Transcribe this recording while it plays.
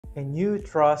Can you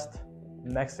trust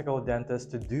Mexico dentists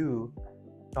to do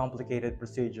complicated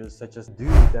procedures such as do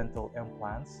dental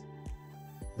implants?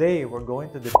 Today, we're going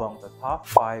to debunk the top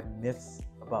 5 myths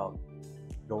about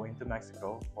going to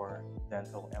Mexico for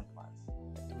dental implants.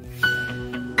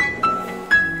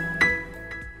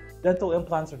 Dental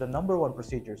implants are the #1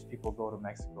 procedures people go to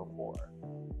Mexico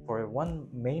for one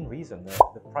main reason,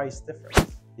 the price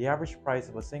difference. The average price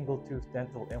of a single tooth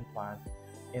dental implant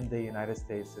in the United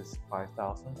States is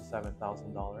 $5,000 to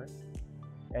 $7,000,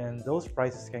 and those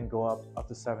prices can go up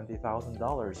to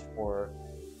 $70,000 for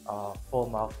full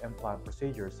mouth implant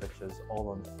procedures such as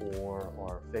all-on-4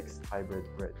 or fixed hybrid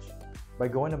bridge. By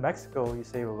going to Mexico, you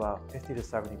save about 50 to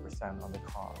 70% on the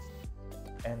cost,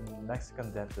 and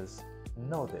Mexican dentists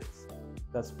know this.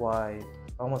 That's why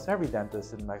almost every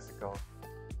dentist in Mexico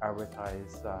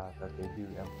advertise that they do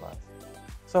implants.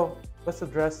 So let's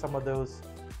address some of those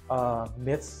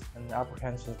myths and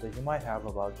apprehensions that you might have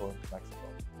about going to Mexico.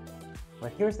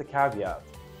 But here's the caveat.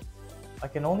 I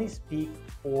can only speak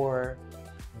for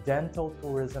dental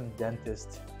tourism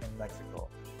dentists in Mexico.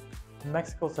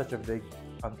 Mexico is such a big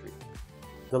country.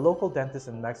 The local dentists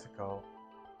in Mexico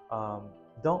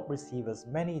don't receive as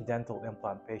many dental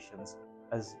implant patients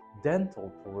as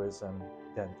dental tourism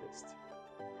dentists.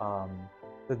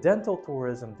 The dental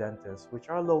tourism dentists, which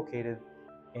are located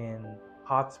in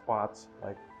hotspots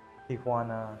like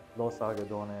Tijuana, Los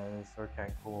Algodones, or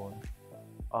Cancun,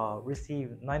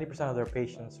 receive 90% of their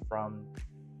patients from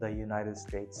the United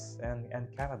States and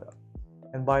Canada.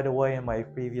 And by the way, in my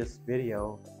previous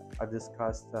video, I've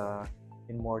discussed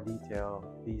in more detail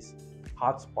these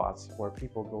hotspots where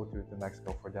people go to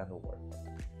Mexico for dental work.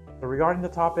 So regarding the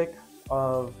topic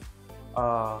of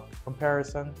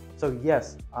comparison, so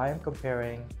yes, I am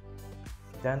comparing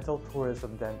dental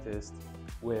tourism dentists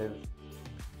with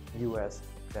US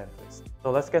dentists.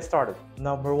 So let's get started.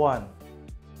 #1,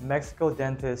 Mexico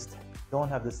dentists don't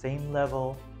have the same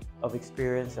level of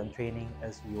experience and training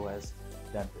as US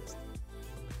dentists.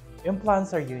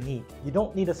 Implants are unique. You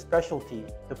don't need a specialty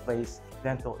to place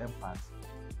dental implants.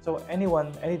 So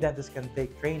any dentist can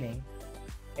take training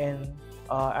and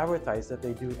advertise that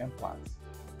they do implants.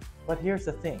 But here's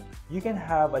the thing. You can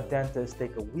have a dentist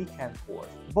take a weekend course,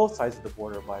 both sides of the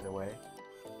border by the way,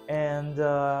 and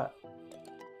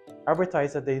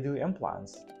advertise that they do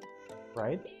implants,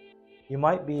 right? You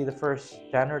might be the first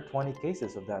 10 or 20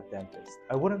 cases of that dentist.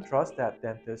 I wouldn't trust that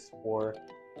dentist for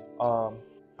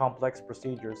complex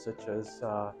procedures such as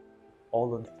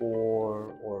all-on-4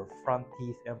 or front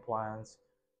teeth implants,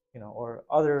 or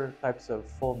other types of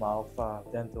full mouth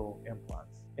dental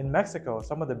implants. In Mexico,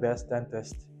 some of the best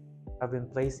dentists have been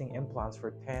placing implants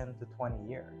for 10 to 20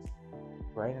 years,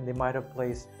 right? And they might have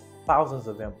placed thousands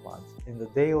of implants. In the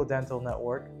Deo Dental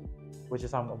Network, which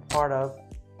is I'm a part of,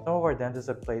 some of our dentists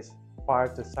have placed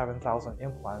 5,000 to 7,000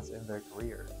 implants in their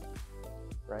careers,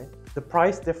 right? The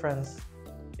price difference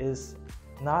is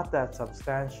not that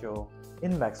substantial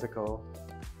in Mexico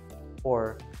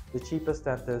for the cheapest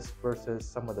dentist versus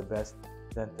some of the best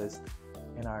dentists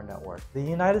in our network. The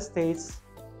United States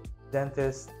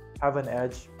dentists have an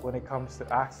edge when it comes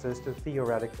to access to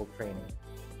theoretical training.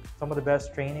 Some of the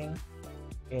best training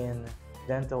in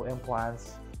dental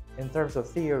implants in terms of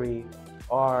theory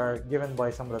are given by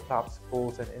some of the top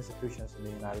schools and institutions in the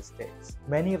United States.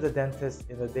 Many of the dentists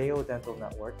in the Deo Dental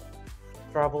Network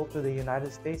travel to the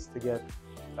United States to get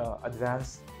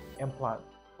advanced implant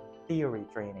theory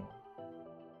training.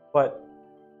 But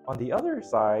on the other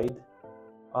side,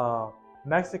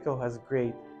 Mexico has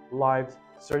great live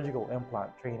surgical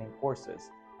implant training courses.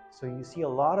 So you see a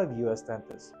lot of US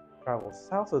dentists travel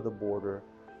south of the border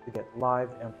to get live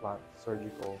implant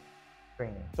surgical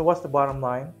training. So what's the bottom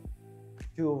line?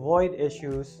 To avoid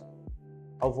issues,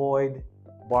 avoid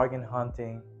bargain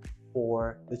hunting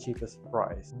for the cheapest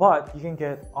price. But you can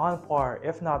get on par,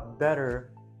 if not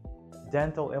better,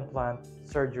 dental implant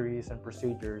surgeries and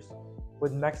procedures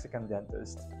with Mexican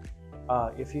dentists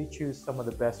if you choose some of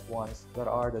the best ones that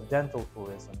are the dental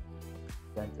tourism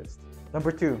dentists.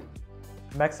 #2,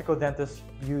 Mexico dentists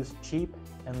use cheap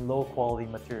and low quality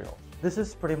materials. This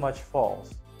is pretty much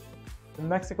false. The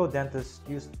Mexico dentists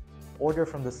order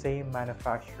from the same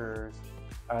manufacturers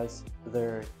as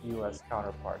their US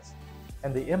counterparts.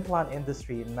 And the implant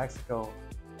industry in Mexico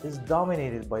is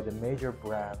dominated by the major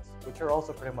brands, which are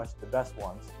also pretty much the best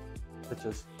ones, such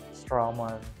as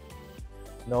Straumann,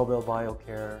 Nobel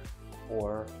Biocare,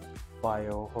 or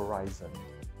BioHorizon.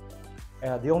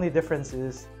 The only difference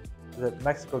is that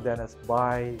Mexico dentists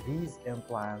buy these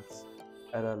implants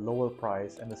at a lower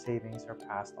price and the savings are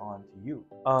passed on to you.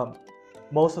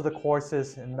 Most of the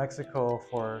courses in Mexico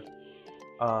for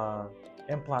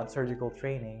implant surgical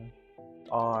training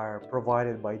are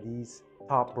provided by these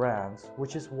top brands,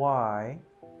 which is why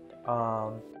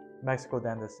Mexico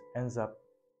Dentist ends up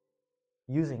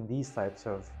using these types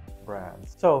of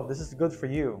brands. So this is good for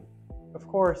you. Of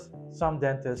course, some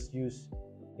dentists use,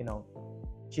 you know,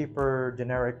 cheaper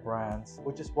generic brands,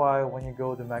 which is why when you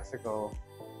go to Mexico,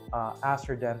 ask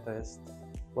your dentist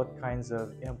what kinds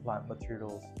of implant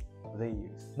materials they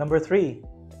use. Number 3,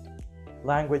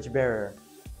 language barrier.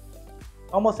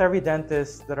 Almost every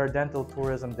dentist that are dental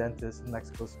tourism dentists in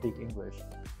Mexico speak English,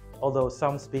 although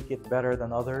some speak it better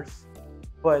than others.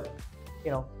 But,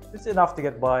 you know, it's enough to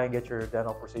get by and get your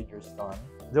dental procedures done.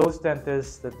 Those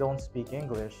dentists that don't speak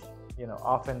English, you know,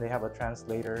 often they have a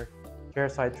translator,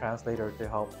 chairside translator to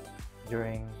help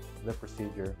during the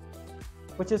procedure,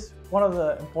 which is one of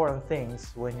the important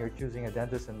things when you're choosing a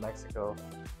dentist in Mexico,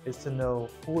 is to know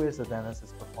who is the dentist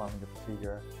that's performing the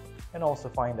procedure and also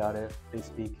find out if they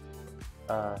speak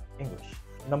English.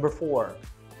 Number 4,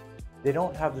 they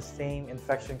don't have the same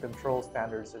infection control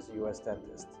standards as US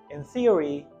dentists. In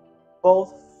theory,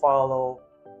 both follow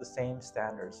the same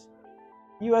standards.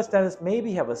 US dentists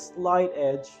maybe have a slight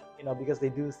edge, you know, because they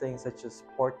do things such as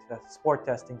sport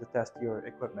testing to test your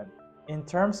equipment. In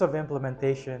terms of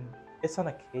implementation, it's on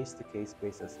a case-to-case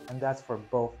basis, and that's for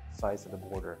both sides of the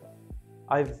border.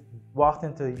 I've walked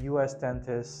into US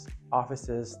dentists'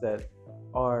 offices that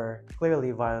are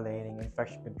clearly violating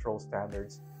infection control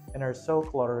standards and are so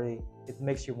cluttery, it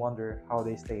makes you wonder how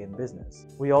they stay in business.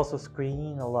 We also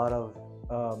screen a lot of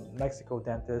Mexico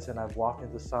dentists, and I've walked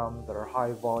into some that are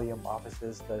high volume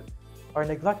offices that are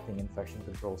neglecting infection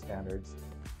control standards,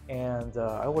 and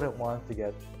I wouldn't want to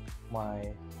get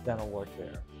my dental work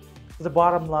there. So the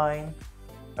bottom line,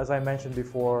 as I mentioned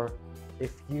before,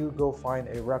 if you go find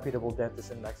a reputable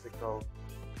dentist in Mexico,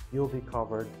 you'll be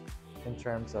covered in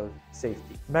terms of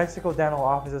safety. Mexico dental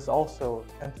offices also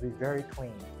tend to be very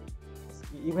clean.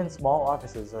 Even small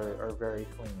offices are very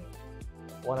clean.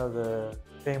 One of the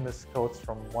famous quotes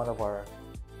from one of our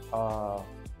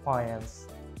clients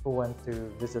who went to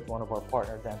visit one of our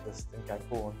partner dentists in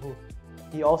Cancun,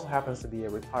 he also happens to be a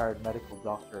retired medical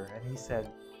doctor, and he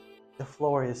said, the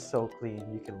floor is so clean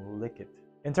you can lick it.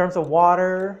 In terms of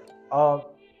water,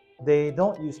 they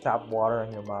don't use tap water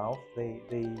in your mouth.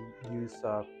 They use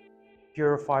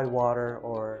purified water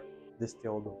or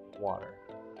distilled water.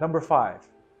 Number 5,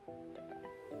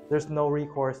 there's no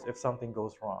recourse if something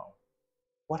goes wrong.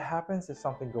 What happens if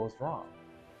something goes wrong?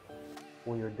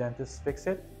 Will your dentist fix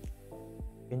it?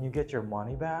 Can you get your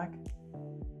money back?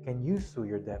 Can you sue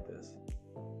your dentist?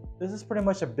 This is pretty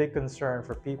much a big concern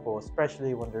for people,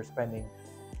 especially when they're spending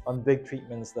on big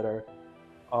treatments that are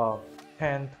 $10,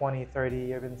 $20,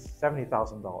 $30, even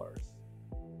 $70,000.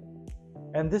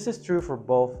 And this is true for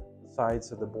both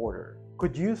sides of the border.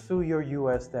 Could you sue your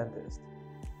US dentist?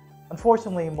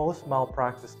 Unfortunately, most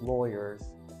malpractice lawyers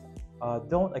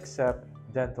don't accept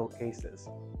dental cases.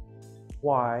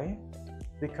 Why?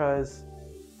 Because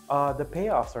the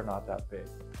payoffs are not that big,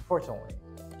 unfortunately,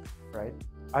 right?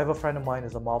 I have a friend of mine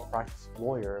who's a malpractice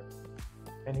lawyer,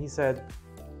 and he said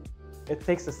it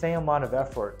takes the same amount of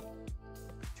effort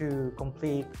to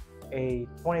complete a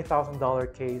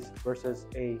 $20,000 case versus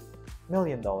a $1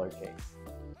 million case.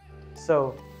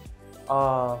 So,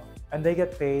 and they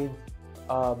get paid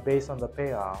based on the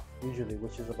payoff, usually,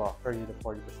 which is about 30 to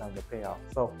 40% of the payoff.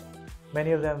 So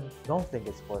many of them don't think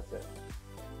it's worth it.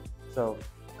 So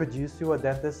could you sue a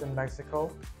dentist in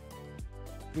Mexico?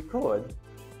 You could,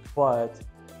 but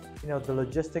you know, the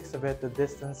logistics of it, the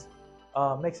distance,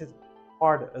 makes it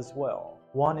hard as well.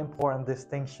 One important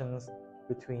distinction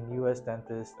between US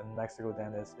dentists and Mexico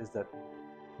dentists is that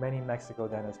many Mexico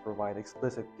dentists provide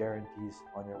explicit guarantees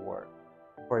on your work.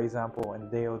 For example, in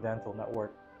Deo Dental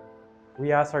Network,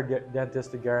 we ask our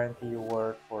dentists to guarantee your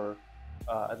work for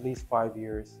at least 5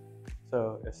 years.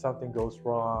 So if something goes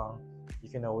wrong, you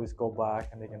can always go back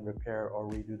and they can repair or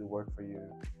redo the work for you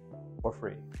for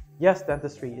free. Yes,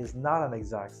 dentistry is not an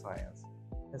exact science,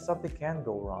 and something can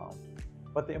go wrong.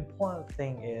 But the important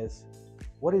thing is,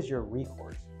 what is your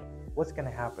recourse? What's going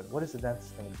to happen? What is the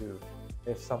dentist going to do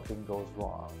if something goes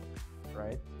wrong,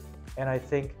 right? And I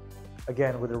think,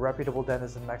 again, with a reputable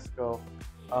dentist in Mexico,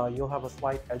 you'll have a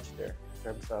slight edge there in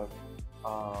terms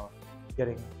of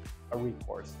getting a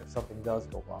recourse if something does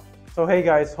go wrong. So hey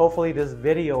guys, hopefully this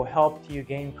video helped you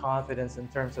gain confidence in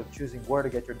terms of choosing where to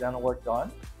get your dental work done.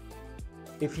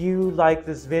 If you like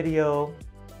this video,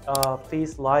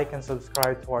 please like and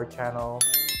subscribe to our channel,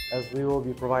 as we will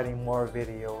be providing more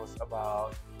videos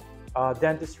about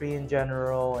dentistry in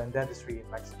general and dentistry in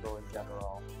Mexico in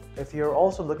general. If you're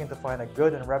also looking to find a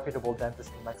good and reputable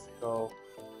dentist in Mexico,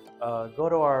 go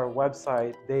to our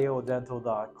website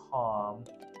deodental.com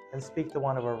and speak to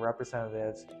one of our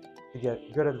representatives to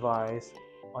get good advice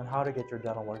on how to get your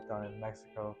dental work done in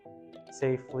Mexico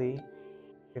safely,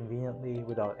 conveniently,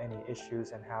 without any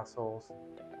issues and hassles.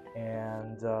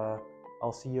 And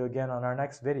I'll see you again on our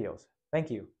next videos. Thank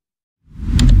you.